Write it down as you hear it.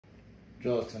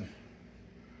Justin,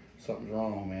 something's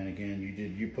wrong, man. Again,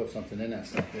 you put something in that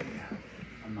stuff, didn't you?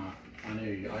 I'm not. I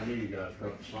knew you guys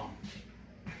wrote something.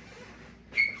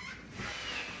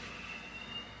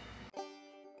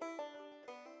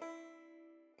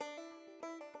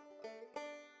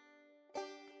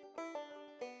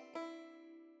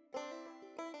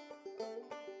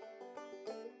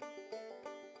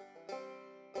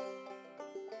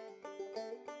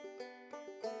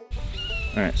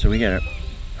 All right, so we gotta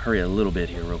hurry a little bit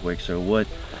here real quick. So what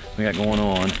we got going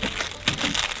on, I'll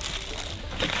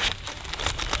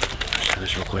show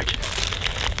this real quick,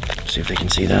 see if they can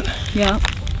see that. Yeah.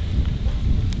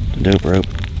 The dope rope,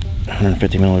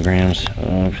 150 milligrams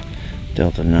of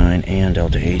Delta 9 and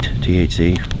Delta 8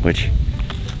 THC, which,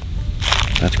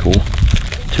 that's cool.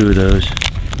 2 of those,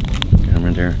 get them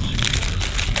in there.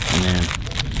 And then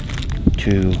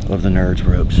 2 of the Nerds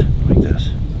ropes, like this.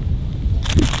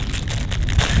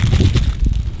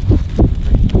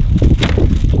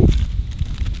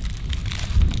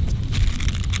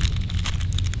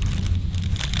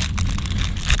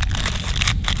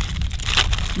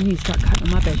 You need to start cutting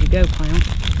them up as you go, clown.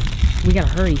 We gotta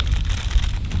hurry. So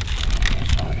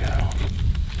we go.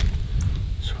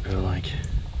 So we'll go like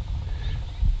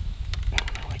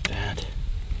that.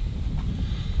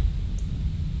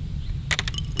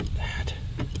 That.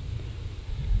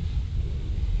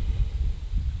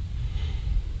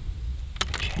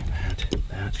 Okay,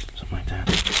 that, something like that.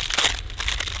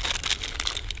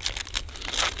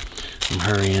 I'm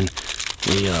hurrying.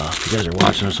 We, if you guys are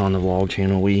watching us on the vlog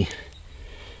channel, we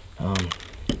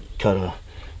cut a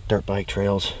dirt bike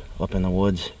trails up in the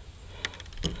woods.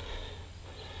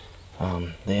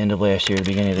 The end of last year, the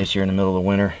beginning of this year, in the middle of the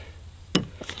winter,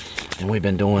 and we've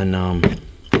been doing a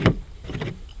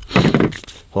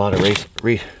lot of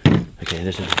okay,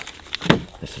 this is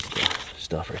the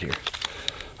stuff right here.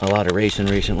 A lot of racing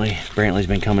recently. Brantley's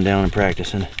been coming down and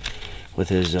practicing with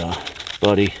his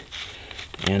buddy,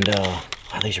 and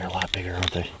these are a lot bigger,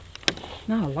 aren't they?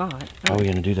 Not a lot. How are we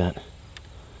gonna do that?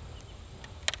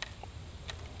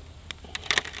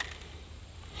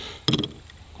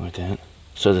 Like that.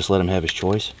 So just let him have his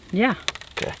choice? Yeah.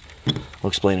 Okay. We'll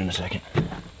explain in a second.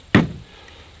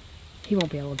 He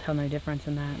won't be able to tell no difference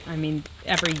in that. I mean,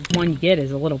 every one you get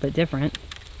is a little bit different.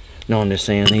 No, I'm just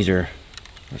saying these are...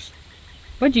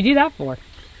 What'd you do that for?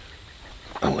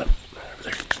 I'll let over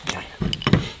there. Okay.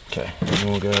 Okay, and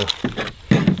then we'll go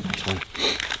next one.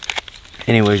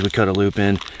 Anyways, we cut a loop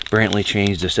in. Brantley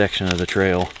changed a section of the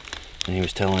trail, and he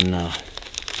was telling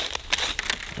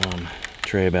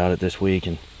Trey about it this week,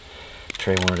 and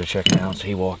Trey wanted to check it out, so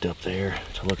he walked up there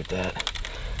to look at that.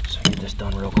 So get this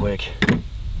done real quick.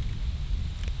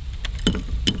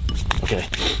 Okay,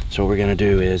 so what we're gonna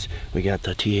do is we got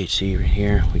the THC right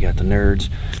here, we got the Nerds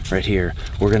right here.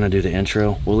 We're gonna do the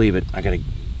intro. We'll leave it. I gotta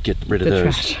get rid of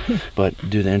those, but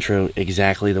do the intro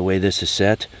exactly the way this is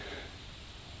set,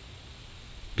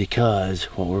 because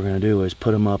what we're gonna do is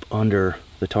put them up under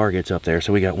the targets up there.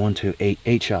 So we got 1, 2,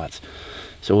 8 shots.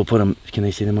 So we'll put them, can they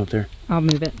see them up there? I'll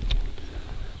move it.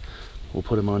 We'll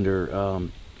put them under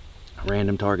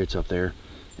random targets up there.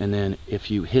 And then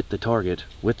if you hit the target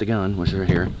with the gun, which is right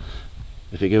here,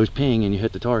 if it goes ping and you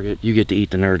hit the target, you get to eat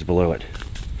the Nerds below it.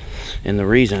 And the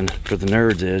reason for the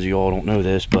Nerds is, you all don't know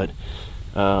this, but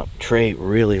Trey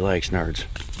really likes Nerds.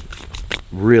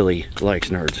 Really likes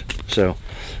Nerds. So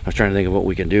I was trying to think of what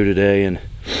we can do today, and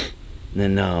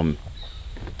then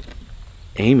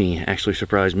Amy actually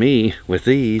surprised me with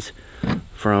these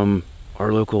from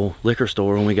our local liquor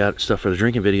store when we got stuff for the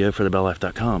drinking video for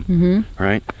TheBellLife.com.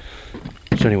 Right?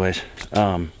 So anyways,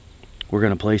 we're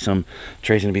gonna play some.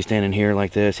 Trey's gonna be standing here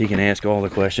like this. He can ask all the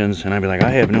questions, and I'd be like,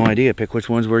 I have no idea. Pick which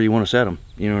ones where you want to set them.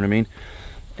 You know what I mean?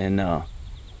 And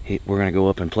we're gonna go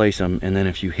up and place them, and then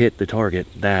if you hit the target,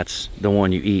 that's the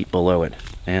one you eat below it.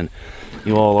 And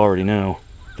you all already know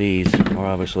these are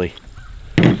obviously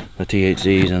the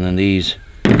THCs, and then these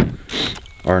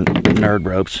are Nerd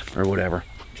ropes or whatever.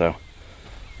 So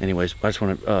anyways, I just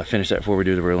want to finish that before we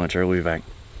do the real intro. We'll be back.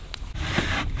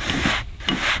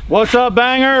 What's up,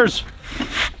 bangers?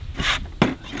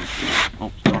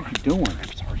 Oh, what are you doing?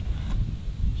 I'm sorry.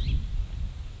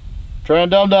 Trey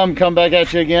and Dum Dum come back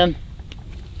at you again.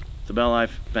 The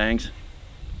BellLife bangs.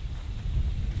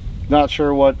 Not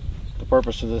sure what the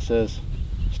purpose of this is.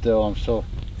 I'm still.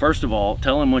 First of all,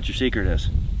 tell him what your secret is.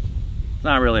 It's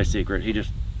not really a secret. He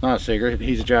just. Not a secret.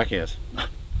 He's a jackass.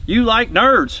 You like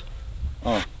Nerds.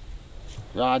 Oh.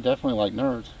 Yeah, I definitely like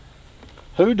Nerds.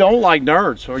 Who don't like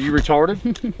Nerds? Are you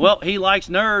retarded? Well, he likes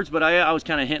Nerds, but I was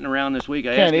kind of hinting around this week.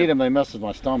 I can't eat them. They mess with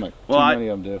my stomach. Well, Too many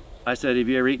of them do. I said, have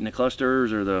you ever eaten the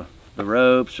clusters or the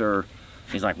ropes or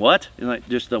He's like, what? He's like,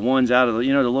 just the ones out of the,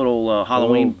 you know, the little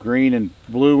Halloween. Little green and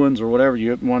blue ones or whatever.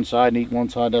 You eat one side and eat one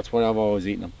side. That's what I've always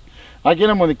eaten them. I get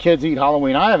them when the kids eat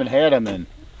Halloween. I haven't had them in.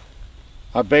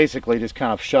 I basically just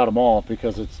kind of shut them off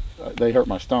because they hurt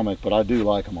my stomach, but I do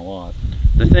like them a lot.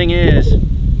 The thing is,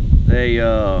 they,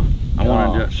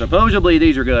 supposedly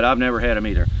these are good. I've never had them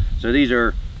either. So these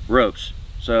are ropes.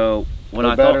 So when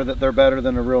they're better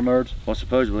than the real Nerds. Well,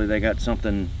 supposedly they got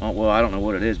something, well, I don't know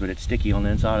what it is, but it's sticky on the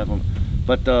inside of them.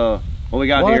 But what we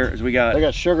got here is they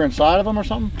got sugar inside of them or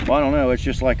something? Well, I don't know. It's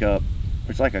just like a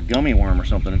gummy worm or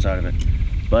something inside of it.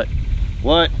 But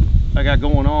what I got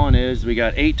going on is we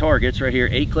got 8 targets right here,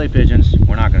 8 clay pigeons.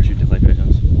 We're not going to shoot the clay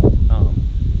pigeons.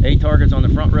 8 targets on the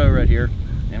front row right here,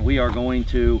 and we are going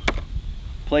to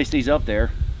place these up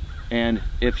there. And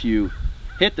if you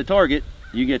hit the target,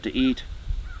 you get to eat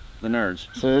the Nerds.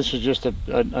 So this is just so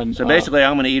basically,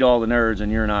 I'm going to eat all the Nerds,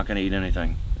 and you're not going to eat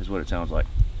anything. Is what it sounds like.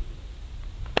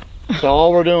 So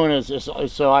all we're doing is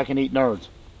so I can eat Nerds.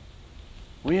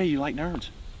 Well, yeah, you like Nerds.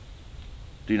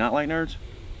 Do you not like Nerds?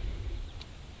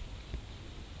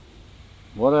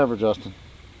 Whatever, Justin.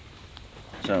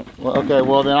 So. Well, okay,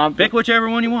 well then pick whichever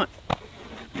one you want.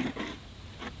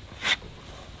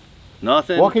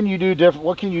 Nothing. What can you do different?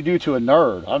 What can you do to a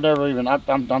Nerd? I've never even.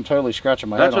 I'm totally scratching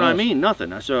my head. That's what I mean.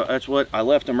 Nothing. So that's what I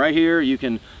left them right here. You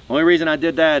can. The only reason I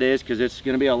did that is because it's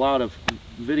going to be a lot of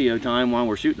video time while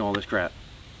we're shooting all this crap.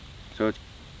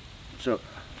 So.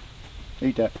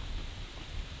 Eat that.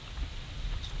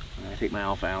 I take my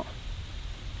alpha out.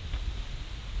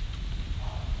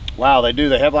 Wow, they do.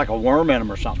 They have like a worm in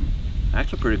them or something.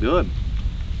 Actually, pretty good.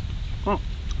 Huh.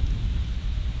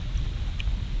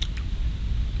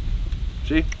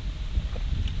 See?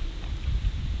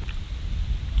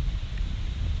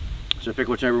 So pick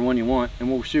whichever one you want, and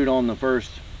we'll shoot on the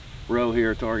first row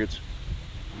here, targets.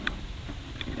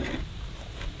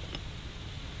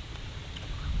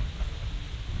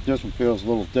 This one feels a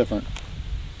little different.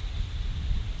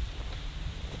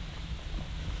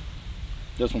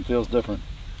 This one feels different.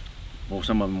 Well,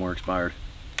 some of them were expired.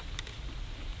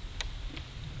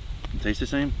 Taste the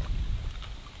same?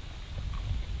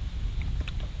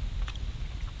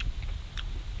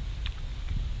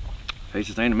 Tastes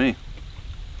the same to me.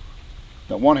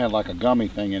 That one had like a gummy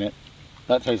thing in it.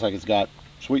 That tastes like it's got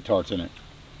sweet tarts in it.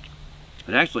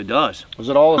 It actually does. Is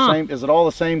it all the same? Is it all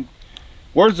the same?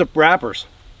 Where's the wrappers?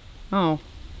 Oh.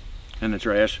 In the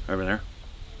trash over there.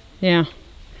 Yeah.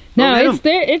 No, it's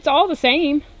there. It's all the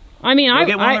same. I mean, Go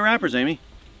get one of the wrappers, Amy.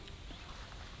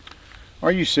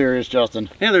 Are you serious, Justin?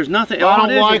 Yeah, there's nothing. I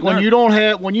don't like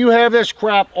when you have this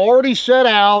crap already set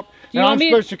out, and I'm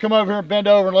supposed to come over here and bend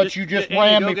over and let you just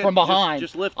ram me from behind.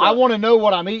 Just lift I up. want to know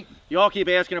what I'm eating. Y'all keep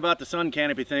asking about the sun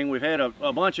canopy thing. We've had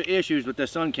a bunch of issues with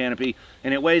this sun canopy,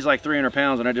 and it weighs like 300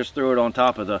 pounds, and I just threw it on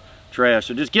top of the trash.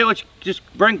 So just get what you, just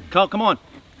bring, come on.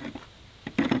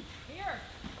 Here.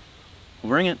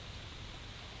 Bring it.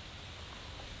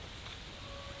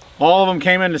 All of them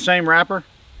came in the same wrapper?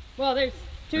 Well, there's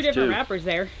two different wrappers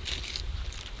there.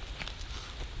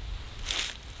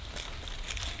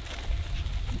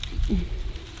 Those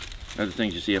are the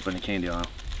things you see up in the candy aisle.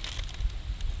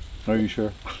 Are you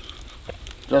sure?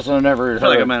 Justin, I've never heard. I feel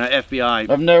like I'm at an FBI.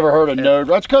 I've never heard of Nerd.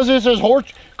 That's because this is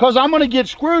horse. Because I'm going to get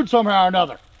screwed somehow or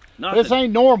another. Nothing. This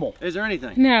ain't normal. Is there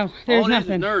anything? No, there's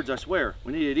nothing. All it is Nerds, I swear.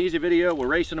 We need an easy video. We're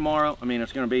racing tomorrow. I mean,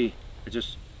 it's going to be, it's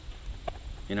just,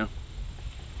 you know,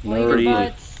 pretty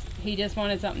easy. He just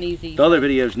wanted something easy. The other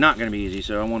video is not going to be easy,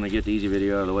 so I want to get the easy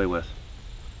video out of the way with.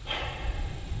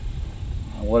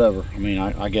 Whatever. I mean,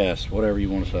 I guess. Whatever you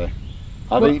want to say.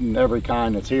 I've eaten every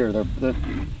kind that's here.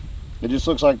 It just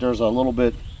looks like there's a little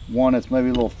bit, one that's maybe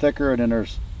a little thicker, and then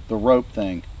there's the rope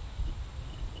thing.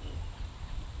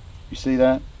 You see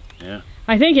that? Yeah.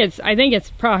 I think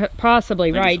it's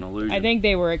possibly right. It's I think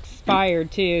they were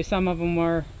expired too. Some of them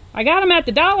were. I got them at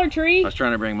the Dollar Tree. I was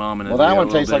trying to bring Mom in. Well, that one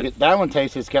tastes like it. That one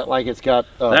tastes. It's got like it's got.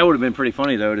 That would have been pretty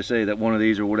funny though to say that one of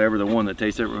these or whatever, the one that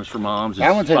tastes different was for Mom's.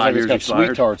 That one tastes like it's got expired.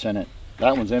 sweet tarts in it.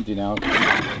 That one's empty now.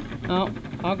 Oh,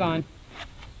 all gone.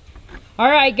 All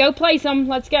right, go place them.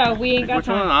 Let's go. We ain't got Which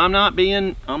time. one? I'm not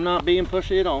being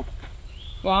pushy at all.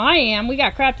 Well, I am. We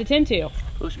got crap to tend to.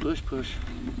 Push, push, push.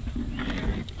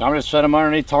 I'm just set them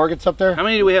underneath targets up there. How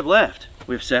many do we have left?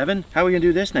 We have 7. How are we gonna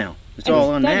do this now? It's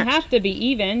all unmatched. It doesn't have to be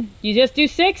even. You just do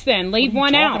 6 then. Leave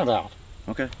one out. What are you talking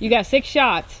about? Okay. You got 6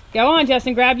 shots. Go on,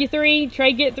 Justin. Grab your 3.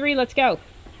 Trey, get 3. Let's go.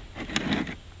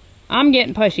 I'm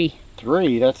getting pushy.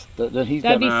 3. That'd be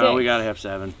No, 6. we gotta have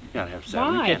 7. You gotta have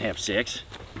 7. Why? You can't have 6.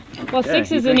 Well, Yeah,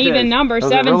 6 is an even number.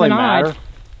 7's really an odd. matter?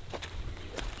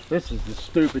 This is just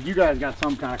stupid. You guys got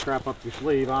some kind of crap up your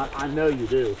sleeve. I know you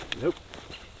do. Nope.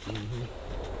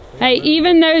 Hey,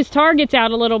 even those targets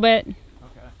out a little bit.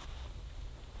 Okay.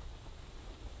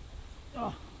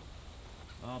 Oh,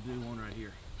 I'll do one right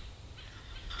here.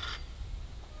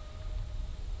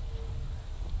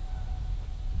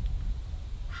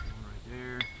 One right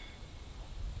there.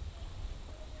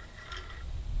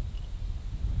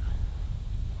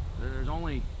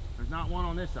 There's not one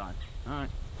on this side. All right.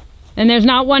 And there's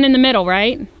not one in the middle,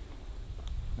 right?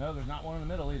 No, there's not one in the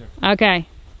middle either. Okay.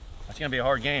 That's gonna be a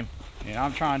hard game. Yeah,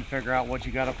 I'm trying to figure out what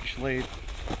you got up your sleeve.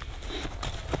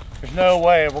 There's no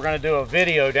way we're gonna do a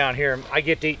video down here. I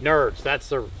get to eat nerds. That's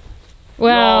the.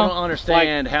 Well, I don't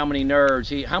understand how many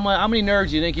nerds. How many nerds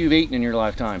do you think you've eaten in your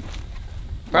lifetime?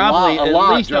 Probably a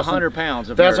lot, at least Justin. 100 pounds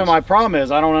of That's nerds. what my problem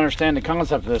is. I don't understand the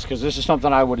concept of this because this is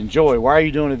something I would enjoy. Why are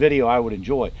you doing a video I would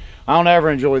enjoy? I don't ever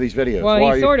enjoy these videos. well,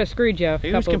 Why he sort of screwed you a He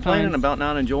was couple of complaining times. about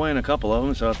not enjoying a couple of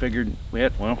them, so I figured we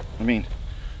had. Well, I mean,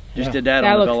 just Yeah. did that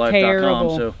That on looks TheBellLife.com.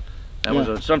 terrible. So that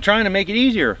was. So I'm trying to make it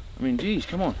easier. I mean, geez,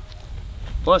 come on.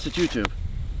 Plus it's YouTube.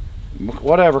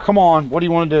 Whatever. Come on. What do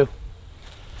you want to do?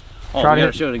 Oh, Try we to-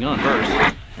 gotta show the gun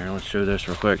first. Here, let's show this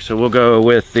real quick. So we'll go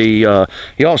with the,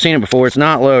 you all seen it before. It's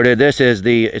not loaded. This is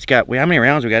the, it's got, how many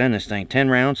rounds we got in this thing? 10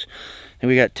 rounds. And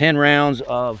we got 10 rounds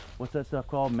of, what's that stuff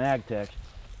called? MagTech.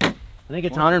 I think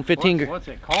it's 115. What's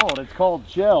it called? It's called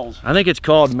shells. I think it's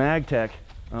called MagTech.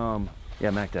 Yeah,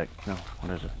 MagTech. No,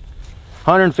 what is it?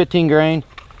 115 grain,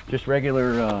 just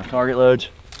regular target loads.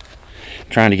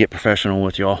 Trying to get professional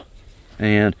with y'all.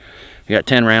 And we got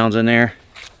 10 rounds in there.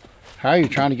 How are you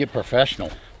trying to get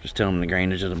professional? Just tell them the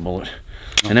grainage of the bullet.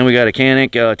 And then we got a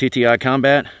Canik TTI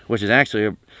Combat, which is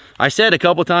actually, I said a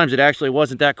couple times it actually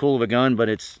wasn't that cool of a gun, but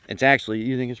it's actually,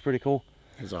 you think it's pretty cool?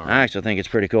 It's all right. I actually think it's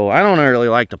pretty cool. I don't really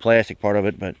like the plastic part of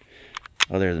it, but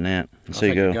other than that. So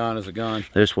you A go gun is a gun.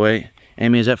 this way.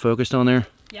 Amy, is that focused on there?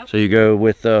 Yep. So you go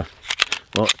with, well,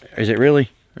 is it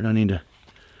really? Or do I need to?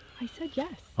 I said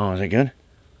yes. Oh, is it good?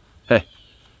 Hey,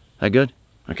 that good?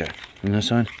 Okay, and this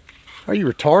side? Are you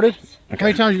retarded? Okay. How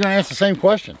many times are you going to ask the same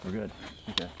question? We're good.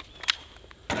 Okay.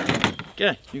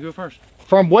 Okay, you go first.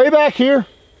 From way back here?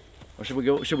 Or should we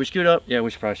go, should we scoot up? Yeah, we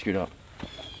should probably scoot up.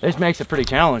 This makes it pretty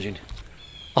challenging.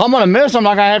 I'm going to miss. I'm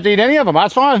not going to have to eat any of them.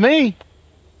 That's fine with me.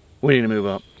 We need to move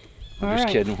up. I'm All just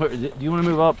right. kidding. Do you want to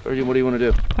move up, or what do you want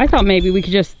to do? I thought maybe we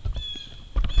could just,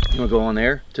 You want to go on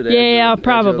there to the Yeah, edge of,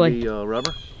 probably. edge of the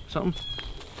rubber? Something?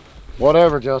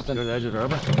 Whatever, Go Justin. to the edge of the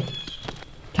rubber?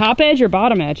 top edge or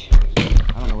bottom edge?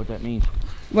 I don't know what that means.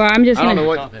 Well, I'm just I don't gonna. know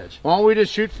what. Top edge. Why don't we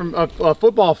just shoot from a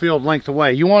football field length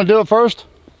away? You want to do it first?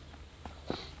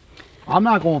 I'm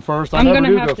not going first. I I'm never gonna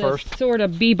do have go to first. sort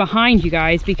of be behind you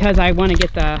guys because I want to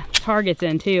get the targets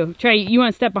in too. Trey, you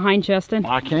want to step behind Justin?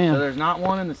 I So can. there's not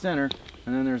one in the center,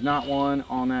 and then there's not one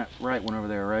on that right one over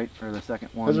there, right? Or the second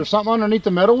one? Is there something underneath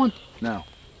the middle one? No.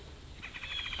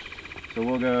 So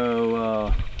we'll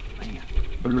go, man.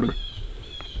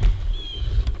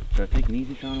 Should I take an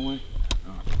easy shot away?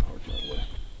 Oh, it's a hard shot away.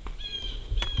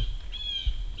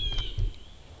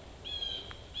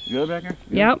 You good back here? You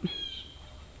good? Yep.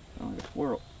 Oh, like a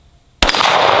squirrel.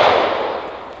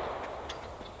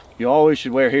 You always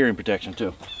should wear hearing protection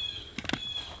too.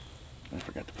 I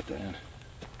forgot to put that in.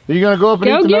 Are you going to go up and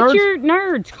Go eat the get nerds? your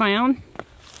nerds, clown.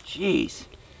 Jeez.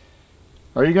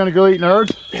 Are you going to go eat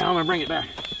nerds? Yeah, I'm gonna bring it back.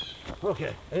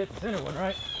 Okay, I hit the center one,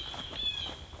 right?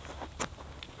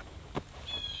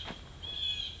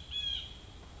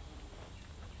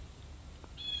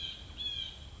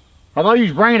 I thought you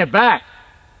was bringing it back.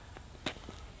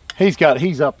 He's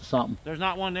up to something. There's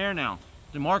not one there now.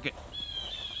 To mark it.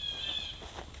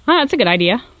 Oh, that's a good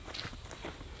idea.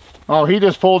 Oh, he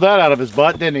just pulled that out of his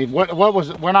butt, didn't he? What was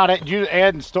it? We're not at, you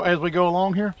add and as we go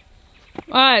along here?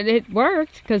 It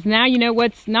worked because now you know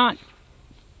what's not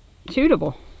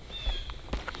shootable.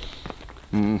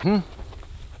 Mm-hmm.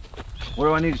 Where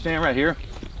do I need to stand? Right here?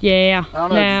 Yeah. I don't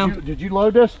know. No. Did you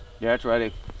load this? Yeah, it's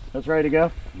ready. That's ready to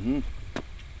go? Mm-hmm.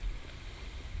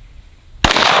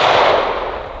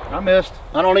 I missed.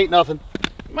 I don't eat nothing.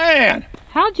 Man!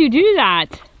 How'd you do that?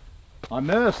 I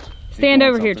missed. Stand doing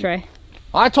over here, something. Trey.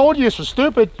 I told you this was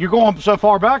stupid. You're going so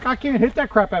far back, I can't hit that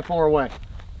crap that far away.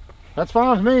 That's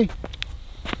fine with me.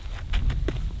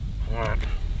 Alright.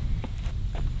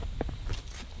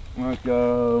 Let's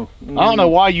go. I don't know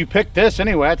why you picked this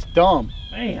anyway. That's dumb.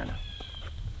 Man.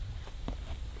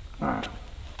 Alright.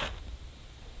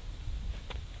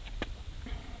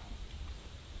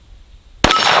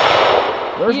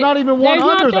 There's not even one There's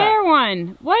under not that. there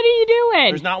one. What are you doing?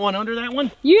 There's not one under that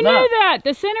one? You No. knew that.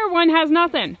 The center one has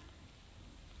nothing.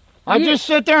 I just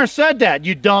sit there and said that,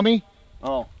 you dummy.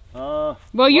 Oh.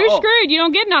 Well, you're Oh. screwed. You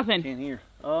don't get nothing. Can't hear.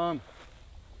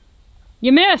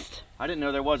 You missed. I didn't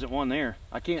know there wasn't one there.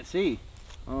 I can't see.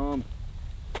 Well,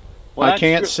 I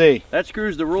can't see. That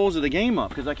screws the rules of the game up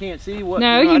because I can't see what. No,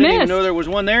 I you didn't even missed. know there was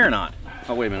one there or not.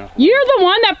 Oh, wait a minute. You're the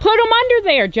one that put them under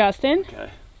there, Justin. Okay.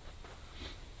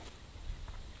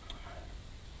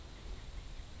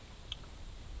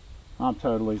 I'm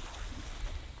totally.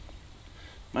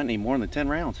 Might need more than 10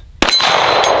 rounds.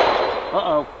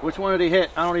 Uh-oh. Which one did he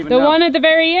hit? I don't even know. The one at the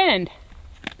very end.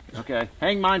 Okay.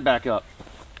 Hang mine back up.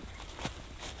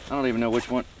 I don't even know which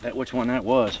one that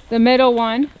was. The middle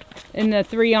one and the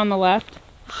 3 on the left.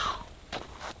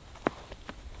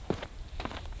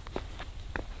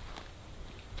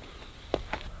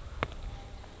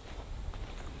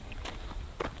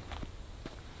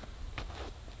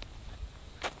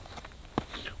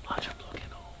 Watch him looking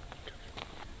old.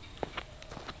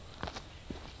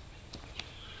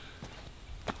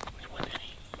 Which one did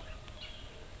he?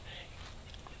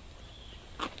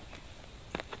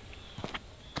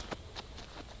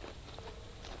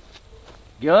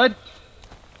 Good?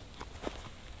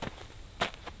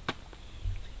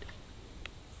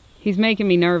 He's making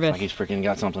me nervous. Like he's freaking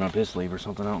got something up his sleeve or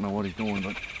something. I don't know what he's doing,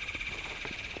 but.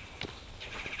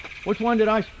 Which one did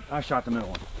I shot the middle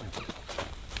one?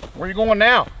 Where you going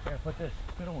now? Here, put this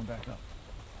middle one back up.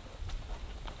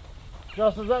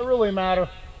 Justin, does that really matter?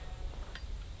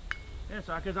 Yes,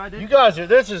 because I did. You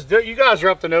guys are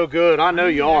up to no good. I know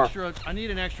you are. I need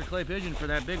an extra clay pigeon for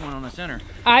that big one on the center.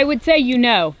 I would say you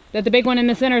know that the big one in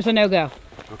the center is a no-go.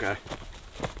 Okay.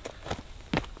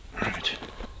 All right.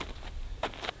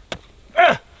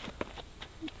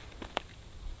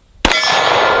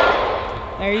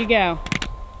 There you go.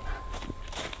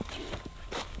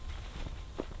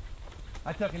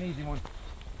 I took an easy one.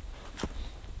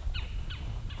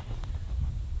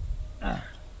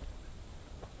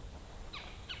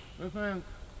 This man.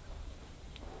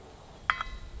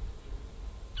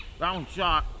 That one's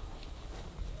shot.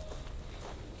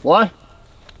 What?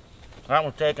 That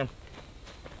one's taken.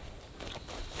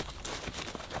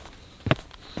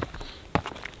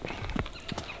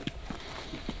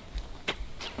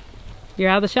 You're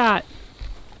out of the shot.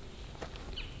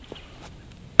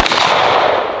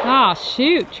 Oh,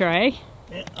 shoot, Trey.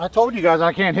 I told you guys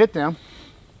I can't hit them.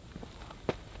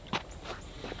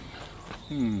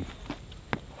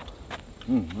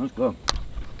 That's good.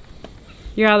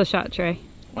 You're out of the shot, Trey.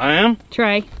 I am?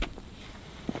 Trey.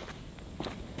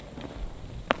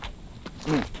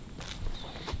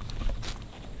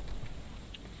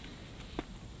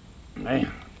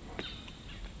 Man.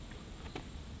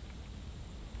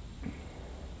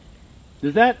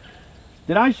 Did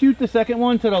I shoot the second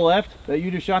one to the left? That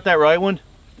you just shot that right one?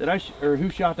 Or who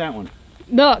shot that one?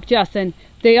 Look, Justin,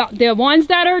 the ones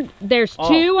that are, there's 2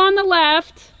 on the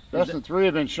left. Justin, 3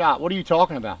 have been shot. What are you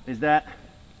talking about? Is that?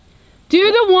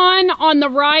 Do the one on the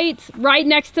right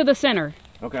next to the center.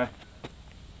 Okay.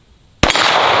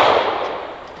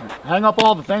 Hang up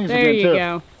all the things There again, you too.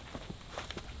 go.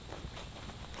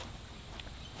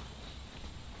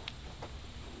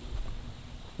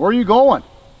 Where are you going?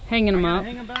 Hanging them up.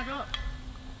 Hang them back up.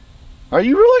 Are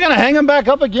you really going to hang them back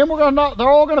up again? They're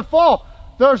all going to fall.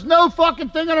 There's no fucking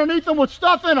thing underneath them with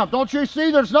stuff in them. Don't you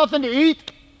see there's nothing to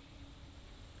eat?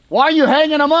 Why are you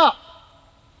hanging them up?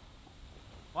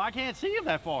 Well, I can't see them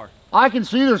that far. I can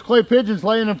see there's clay pigeons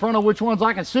laying in front of which ones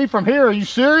I can see from here. Are you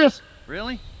serious?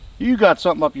 Really? You got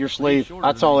something up your sleeve.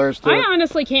 That's all there is to I it.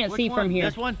 honestly can't Which see one? from here.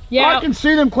 This one? Yeah, I can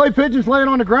see them clay pigeons laying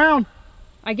on the ground.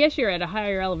 I guess you're at a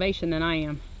higher elevation than I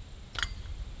am.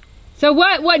 So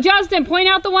what, Justin, point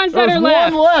out the ones that There's are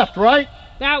left. one left, right?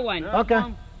 That one. Okay.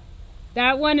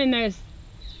 That one and there's...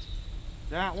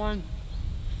 That one.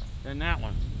 And that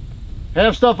one.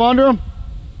 Have stuff under them?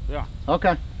 Yeah.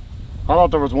 Okay. I thought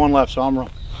there was one left, so I'm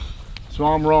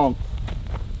wrong.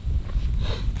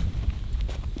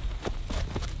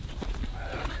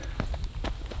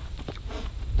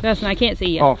 Justin, I can't see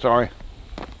you. Oh, sorry.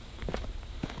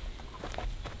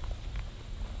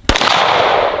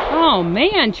 Oh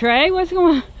man, Trey, what's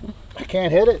going on? I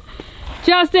can't hit it.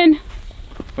 Justin,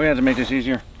 We have to make this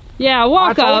easier. yeah,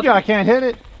 walk I told up. you I can't hit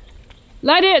it.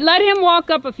 Let him walk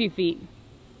up a few feet.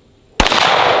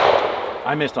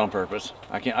 I missed on purpose.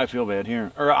 I feel bad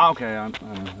here. Or okay,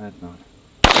 that's not.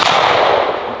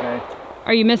 Okay.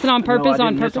 Are you missing on purpose? No, I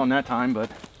on didn't purpose? miss on that time, but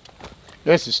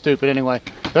This is stupid anyway.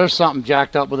 There's something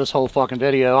jacked up with this whole fucking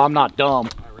video. I'm not dumb.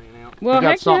 I ran out. Well, You got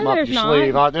heck something no, up there's your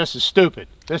not. sleeve. This is stupid.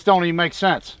 This don't even make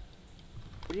sense.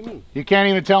 What do you mean? You can't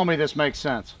even tell me this makes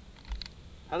sense.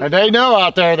 How does And they know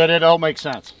out there that it don't make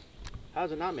sense. How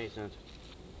does it not make sense?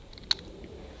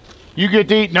 You get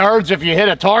to eat nerds if you hit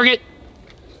a target?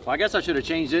 Well, I guess I should have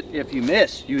changed it. If you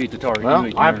miss, you eat the target. Well, you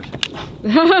eat I've-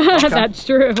 yours. That's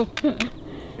true.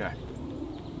 Okay.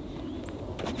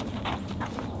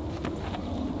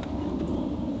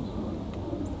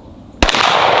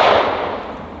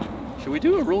 Should we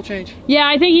do a rule change? Yeah,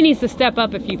 I think he needs to step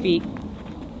up a few feet.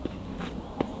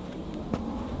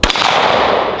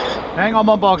 Hang on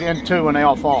my bug end too when they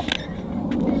all fall.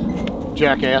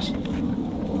 Jackass.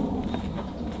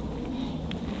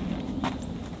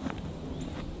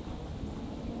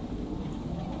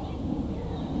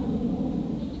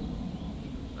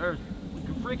 There's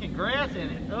freaking grass in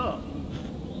it. Ugh.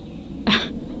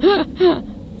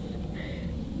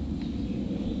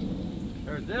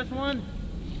 There's this one.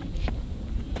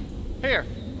 Here.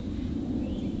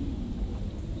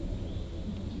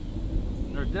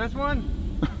 There's this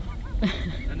one.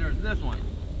 And there's this one.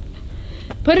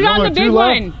 Put it on the big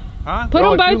one. Huh? Put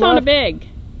them both on the big.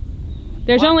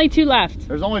 There's only 2 left.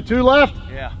 There's only 2 left?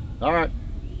 Yeah. All right.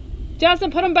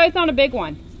 Justin, put them both on a big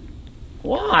one.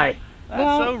 Why?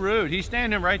 That's so rude. He's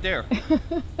standing right there.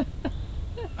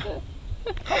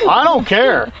 I don't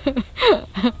care.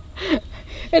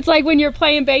 It's like when you're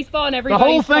playing baseball and everybody's The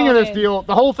whole thing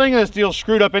of this deal is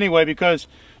screwed up anyway because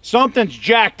something's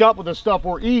jacked up with the stuff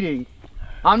we're eating.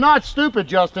 I'm not stupid,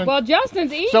 Justin. Well,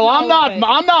 Justin's eating. So I'm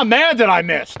not mad that I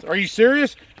missed. Are you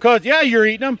serious? Because yeah, you're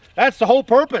eating them. That's the whole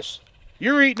purpose.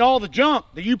 You're eating all the junk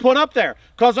that you put up there.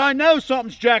 Because I know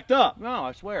something's jacked up. No,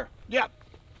 I swear. Yeah.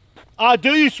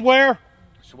 Do you swear?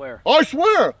 I swear. I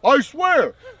swear. I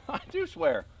swear. I do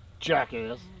swear.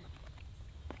 Jackass.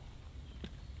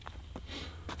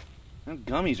 Them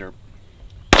gummies are...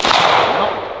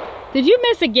 Did you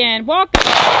miss again? Walk.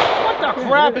 What the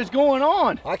crap is going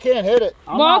on? I can't hit it.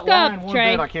 I'm Walk not up, one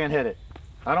Trey. bit. I can't hit it.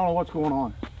 I don't know what's going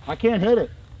on. I can't hit it.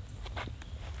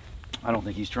 I don't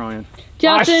think he's trying.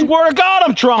 Justin, I swear to God,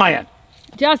 I'm trying.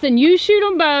 Justin, you shoot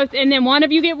them both, and then one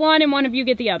of you get one, and one of you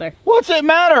get the other. What's it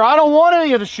matter? I don't want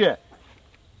any of the shit.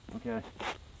 Okay.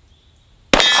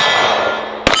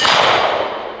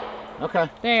 Okay.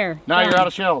 There. Now done. you're out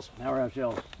of shells. Now we're out of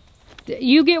shells.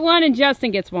 You get one, and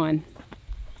Justin gets one.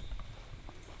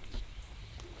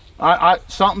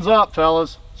 Something's up,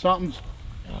 fellas.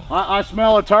 I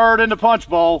smell a turd in the punch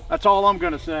bowl. That's all I'm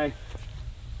gonna say.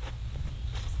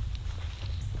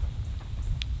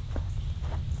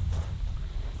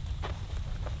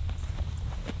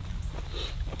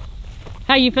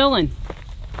 How you feeling?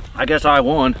 I guess I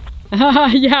won.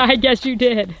 Yeah, I guess you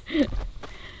did.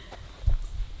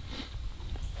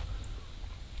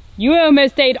 You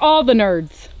almost ate all the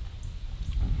nerds.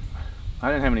 I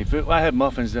didn't have any food. Well, I had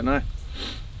muffins, didn't I?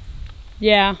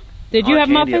 Yeah. Did you Oh, have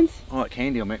candy muffins? Oh, that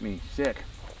candy will make me sick.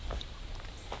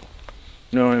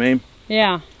 You know what I mean?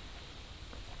 Yeah.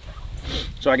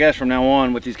 So I guess from now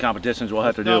on with these competitions we'll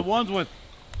have to do. The ones with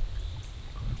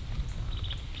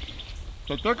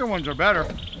the thicker ones are better.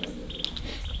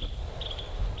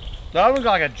 The other one's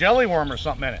got like a jelly worm or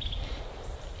something in it.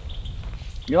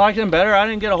 You like them better? I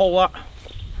didn't get a whole lot.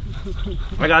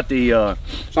 I got the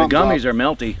gummies are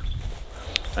melty.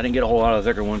 I didn't get a whole lot of the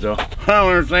thicker ones though. I don't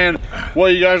understand what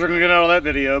you guys are gonna get out of that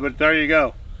video, but there you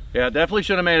go. Yeah, definitely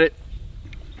should have made it.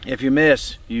 If you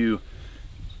miss, you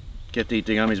get to eat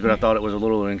the gummies, but I thought it was a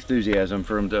little enthusiasm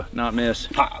for him to not miss.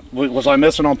 Was I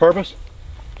missing on purpose?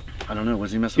 I don't know,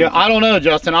 was he missing? Yeah, I don't know,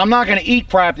 Justin. I'm not gonna eat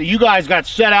crap that you guys got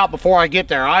set out before I get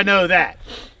there. I know that.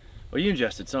 Well, you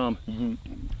ingested some.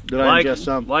 Did I ingest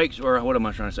some? Likes, or what am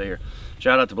I trying to say here?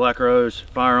 Shout out to Black Rose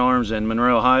Firearms in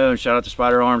Monroe, Ohio, and shout out to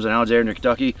Spider Arms in Alexandria,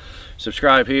 Kentucky.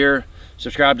 Subscribe here,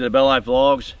 subscribe to the BellLife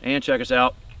vlogs, and check us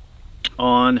out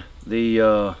on the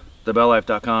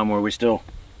TheBellLife.com where we still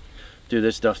do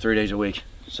this stuff 3 days a week.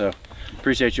 So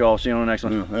appreciate you all. See you on the next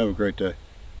one. Yeah, have a great day.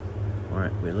 All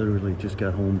right, we literally just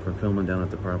got home from filming down at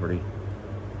the property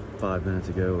 5 minutes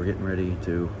ago. We're getting ready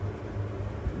to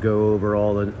go over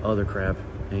all the other crap,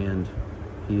 and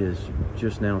he is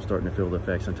just now starting to feel the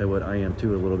effects. I'll tell you what, I am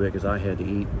too a little bit because I had to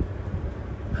eat.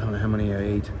 I don't know how many I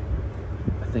ate.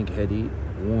 I think I had to eat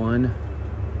one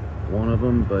of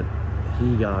them, but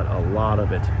he got a lot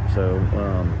of it. So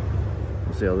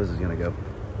we'll see how this is gonna go.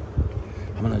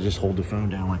 I'm gonna just hold the phone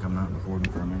down like I'm not recording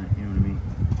for a minute. You know what I mean?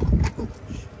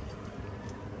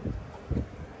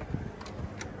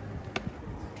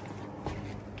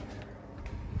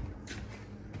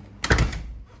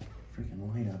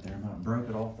 Freaking light out there. I about broke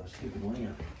it off the stupid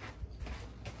lamp.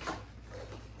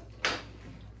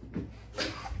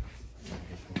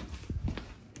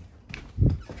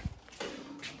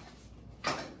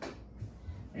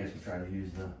 I guess we'll try to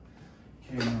use the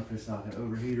camera if it's not going to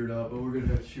overheat it up, but we're going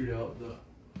to have to shoot out the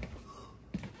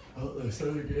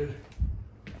sun again.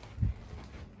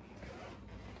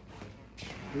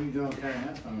 What are you doing carrying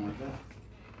that phone like that?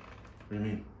 What do you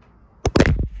mean?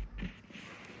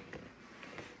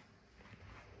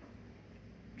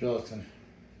 Justin,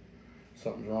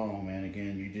 something's wrong, man.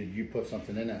 Again, you put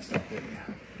something in that stuff, didn't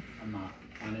you? I'm not.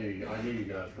 I knew you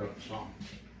guys wrote something.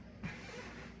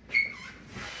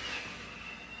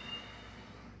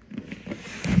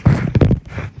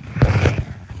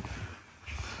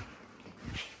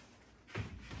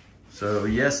 So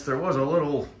yes, there was a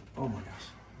little, oh my gosh,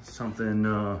 something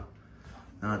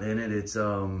not in it. It's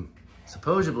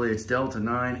supposedly it's Delta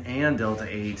 9 and Delta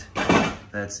 8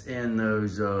 that's in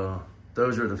those are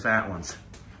the fat ones.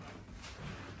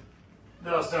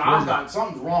 No, so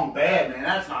something's wrong bad, man.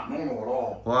 That's not normal at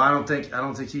all. Well, I don't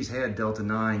think she's had Delta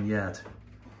 9 yet.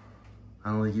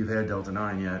 I don't think you've had Delta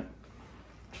 9 yet.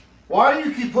 Why do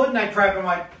you keep putting that crap in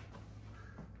my...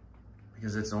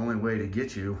 Because it's the only way to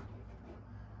get you.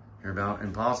 You're about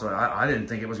impossible. I didn't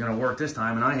think it was going to work this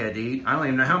time, and I had to eat. I don't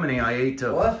even know how many I ate.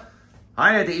 What?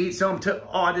 I had to eat some too.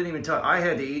 Oh, I didn't even tell. I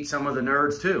had to eat some of the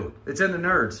nerds too. It's in the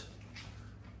nerds.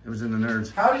 It was in the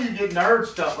nerds. How do you get nerd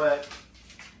stuff at?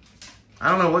 I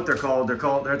don't know what they're called. They're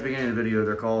at the beginning of the video.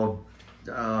 They're called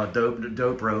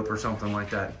dope rope or something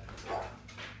like that.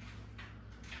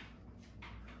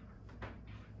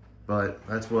 But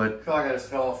that's what. I feel like I just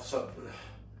fell off something.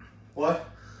 What?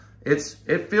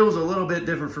 It feels a little bit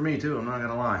different for me too. I'm not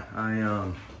gonna lie.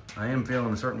 I am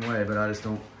feeling a certain way, but I just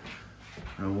don't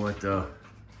know what.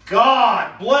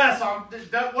 God bless.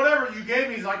 Whatever you gave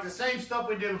me is like the same stuff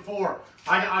we did before.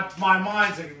 My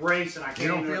mind's erased and I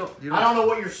can't. I don't know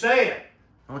what you're saying.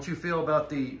 How you feel about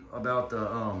the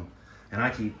and I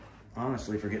keep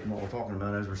honestly forgetting what we're talking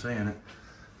about as we're saying it.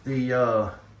 We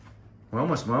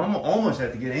almost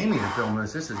have to get Amy to film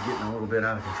this. This is getting a little bit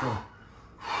out of control.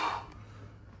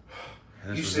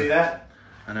 You see that?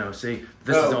 I know. See,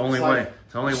 this is the only way.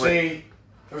 It's the only way. See,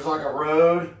 there's like a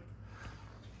road.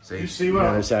 See, you see what? You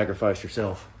gotta sacrifice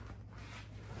yourself.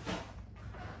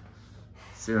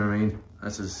 See what I mean?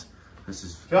 This is.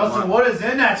 Justin, what is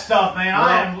in that stuff, man? Well,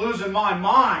 I am losing my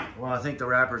mind. Well, I think the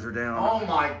wrappers are down. Oh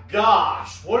my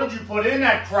gosh! What did you put in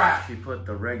that crap? She put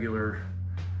the regular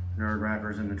nerd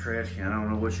wrappers in the trash can. I don't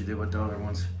know what she did with the other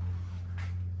ones.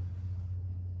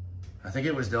 I think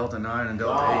it was Delta 9 and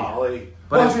Delta 8.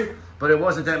 But it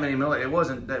wasn't that many it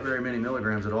wasn't that very many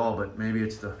milligrams at all, but maybe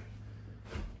it's the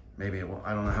I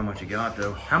don't know how much you got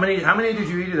though. How many did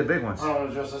you eat of the big ones? I don't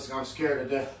know, Justin, I'm scared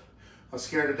to death. I'm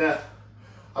scared to death.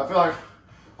 I feel like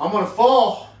I'm gonna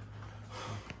fall.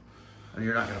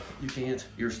 You're not gonna, you can't.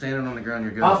 You're standing on the ground,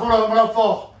 you're good. I'm gonna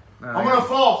fall. No, I'm gonna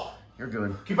fall. You're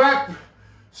good. Get back.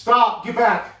 Stop, get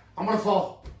back. I'm gonna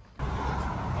fall.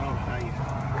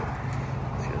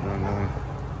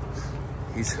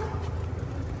 He's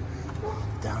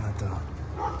down at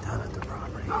the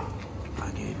property.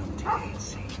 I gave him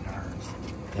THC nerds.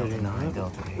 Delta 9,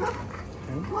 Delta 8.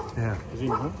 Yeah. Is he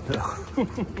home?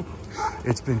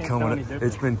 It's been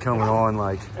coming on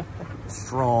like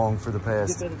strong for the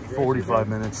past 45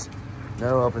 minutes.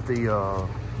 No, up at the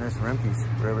Miss Remke's,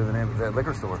 whatever the name of that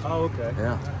liquor store. Oh, okay.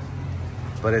 Yeah.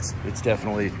 But it's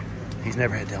definitely, he's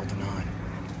never had Delta 9.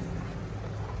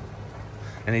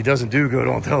 And he doesn't do good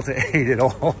on Delta 8 at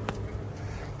all.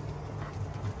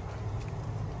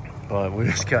 But we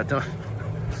just got done.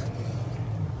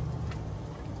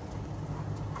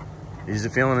 Is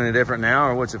it feeling any different now,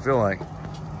 or what's it feel like?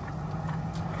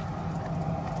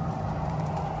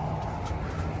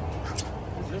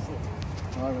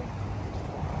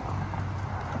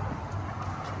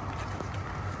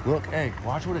 Look, hey,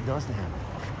 watch what it does to him.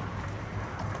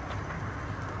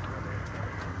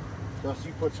 Gus,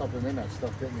 you put something in that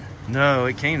stuff, didn't you? No,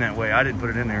 it came that way. I didn't put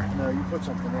it in there. No, you put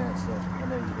something in that stuff. I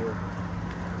know you did.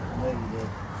 I know you did.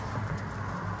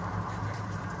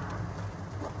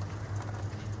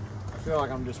 I feel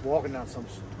like I'm just walking down some...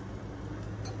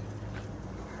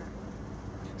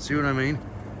 See what I mean?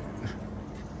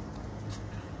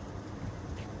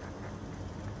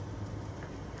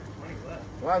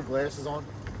 Do I have glasses on?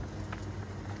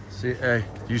 See, hey,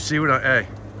 you see what hey.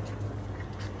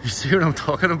 You see what I'm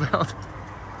talking about?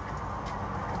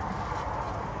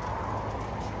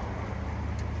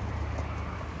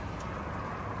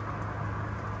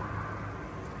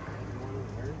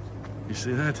 You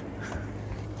see that?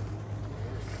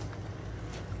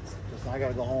 I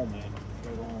gotta go home, man. I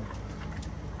gotta go home.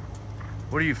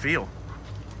 What do you feel?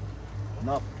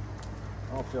 Nothing.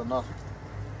 I don't feel nothing.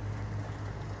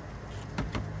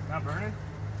 Not burning?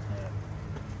 Yeah.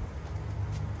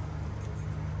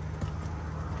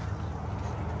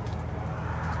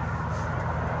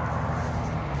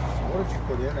 What did you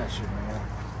put in that shit, man?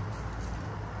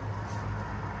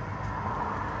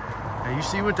 Hey, you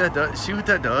see what that does? See what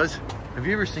that does? Have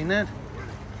you ever seen that?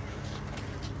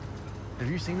 Have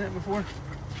you seen that before?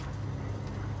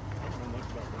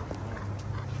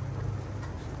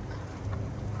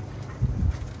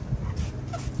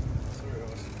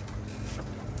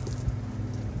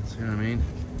 You know what I mean?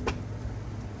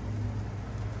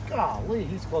 Golly,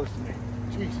 he's close to me.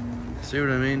 Jeez. See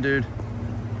what I mean, dude?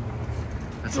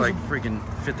 That's like freaking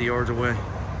 50 yards away.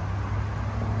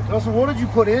 Justin, what did you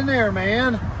put in there,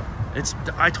 man?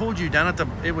 I told you down at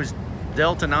it was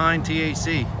Delta 9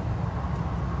 THC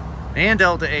and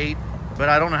Delta 8, but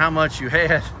I don't know how much you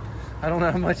had. I don't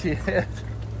know how much you had.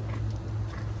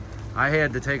 I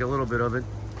had to take a little bit of it.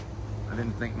 I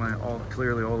didn't think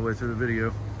clearly all the way through the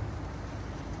video,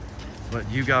 but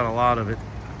you got a lot of it.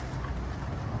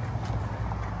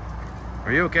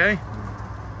 Are you okay?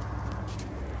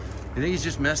 You think he's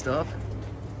just messed up?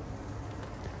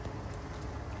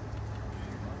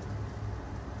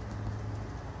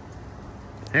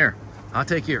 Here, I'll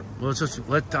take here. Let's just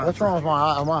What's wrong with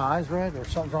my eyes, Red? Or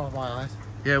something's wrong with my eyes?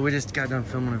 Yeah, we just got done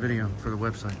filming a video for the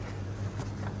website.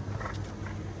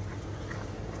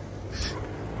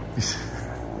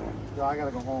 No, I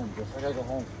gotta go home. I gotta go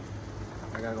home.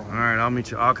 I gotta go home. All right, I'll meet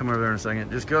you. I'll come over there in a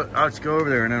second. I'll just go over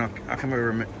there and then I'll come over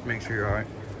and make sure you're all right.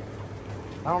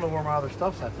 I don't know where my other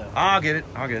stuff's at though. I'll get it.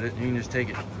 I'll get it. You can just take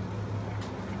it.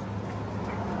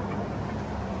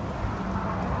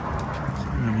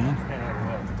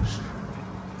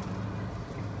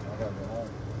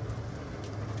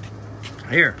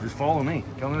 Here, just follow me.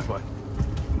 Come this way.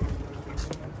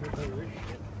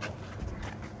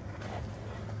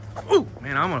 Ooh,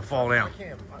 man, I'm gonna fall down.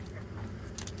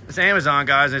 It's Amazon,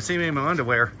 guys. They see me in my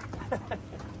underwear.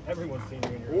 Everyone's seen you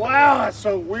in your Wow, that's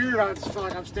so weird. I just feel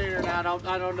like I'm standing out.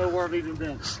 I don't know where I've even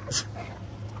been.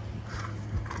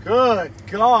 Good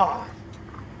God.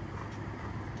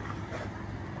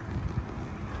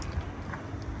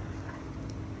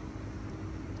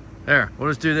 There, we'll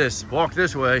just do this. Walk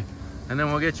this way, and then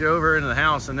we'll get you over into the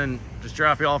house, and then just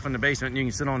drop you off in the basement, and you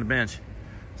can sit on the bench.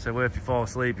 So if you fall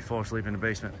asleep in the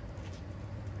basement.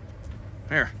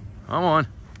 Here, I'm on.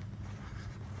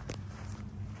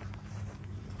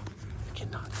 I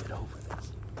cannot get over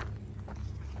this.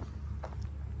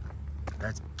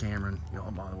 That's Cameron,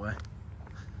 y'all, by the way.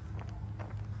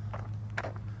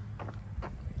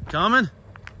 Coming?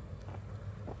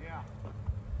 Yeah.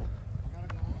 I gotta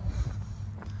go home.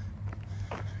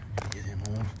 Get him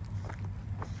on.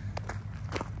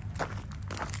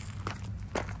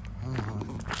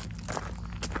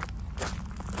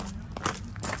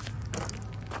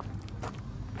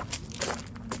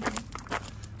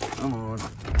 Come on.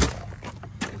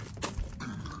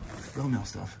 Go mill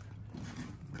stuff.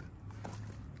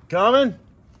 Coming?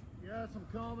 Yes, I'm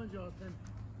coming, Justin.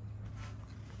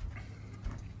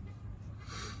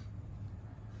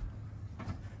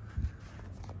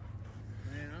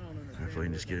 Man, I don't understand. Hopefully, you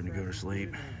can just get him to go to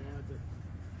sleep.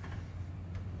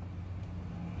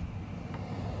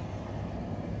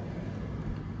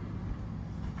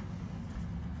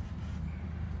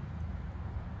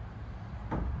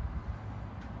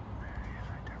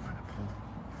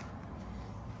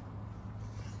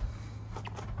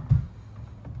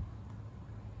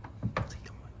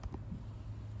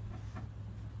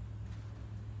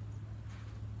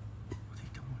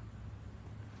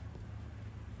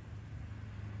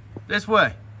 This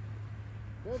way.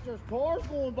 There's cars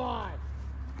going by.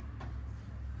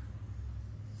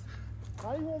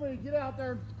 How do you want me to get out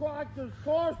there and squawk those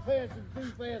cars passing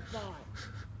too fast by?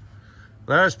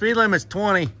 The speed limit's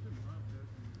 20.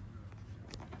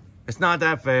 It's not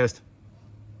that fast.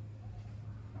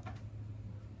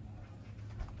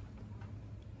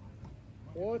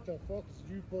 What the fuck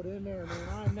did you put in there,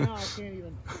 man? Now I can't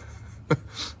even.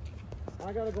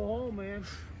 I gotta go home, man.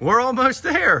 We're almost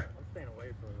there. I'm staying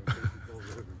away from it.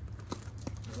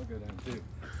 I'll go down too.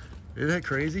 Isn't that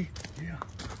crazy? Yeah.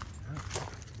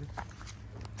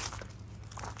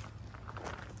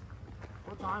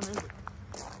 'What time is it?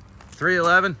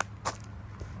 3:11.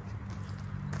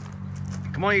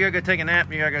 Come on, you gotta go take a nap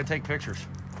and you gotta go take pictures.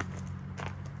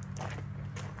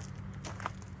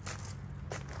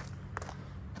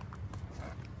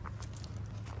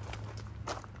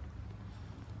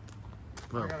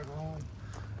 I gotta go home.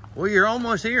 Well, you're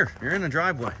almost here. You're in the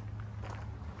driveway.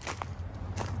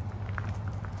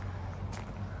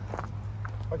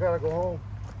 I gotta go home.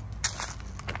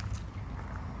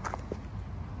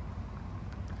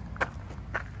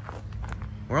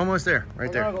 We're almost there, right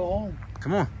I there. gotta go home.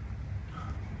 Come on.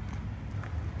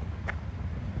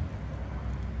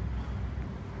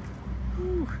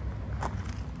 Whew.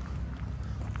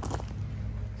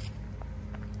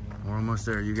 We're almost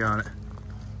there. You got it.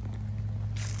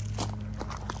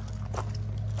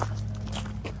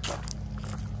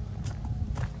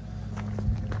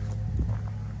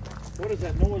 What is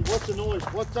that noise? What's the noise?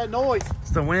 What's that noise?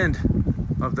 It's the wind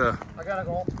of the I gotta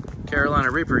go home. Carolina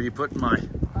Reaper you put in my...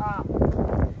 Ah.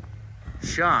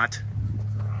 shot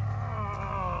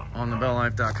on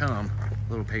TheBellLife.com.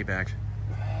 Little payback.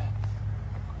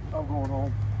 I'm going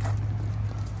home.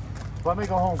 Let me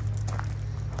go home.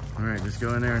 All right, just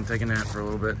go in there and take a nap for a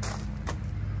little bit.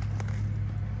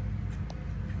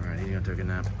 All right, he's gonna take a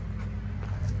nap.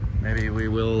 Maybe we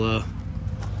will,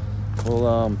 we'll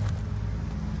go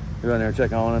in there and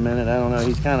check on him in a minute. I don't know,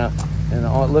 he's kind of, and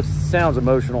it sounds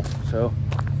emotional, so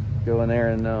go in there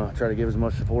and try to give as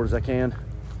much support as I can.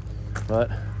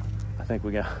 But I think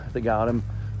we got him.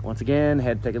 Once again,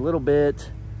 had to take a little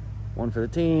bit, one for the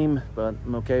team, but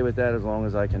I'm okay with that as long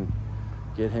as I can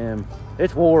get him.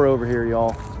 It's war over here,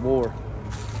 y'all. It's war.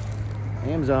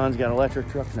 Amazon's got electric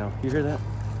trucks now. You hear that?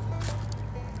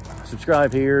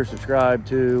 Subscribe here. Subscribe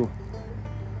to,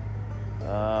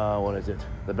 what is it?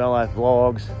 The BellLife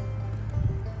vlogs.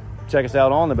 Check us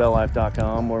out on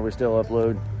TheBellLife.com, where we still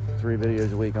upload 3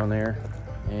 videos a week on there.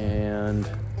 And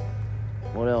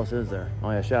what else is there?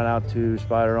 Oh yeah, shout out to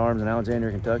Spider Arms in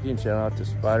Alexandria, Kentucky, and shout out to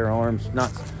Spider Arms in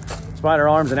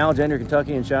Alexandria,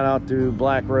 Kentucky, and shout out to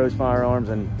Black Rose Firearms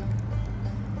in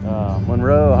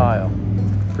Monroe, Ohio.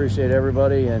 Appreciate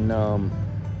everybody, and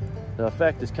the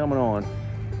effect is coming on.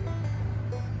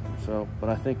 So, but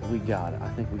I think we got it. I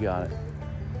think we got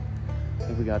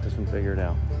this one figured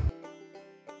out.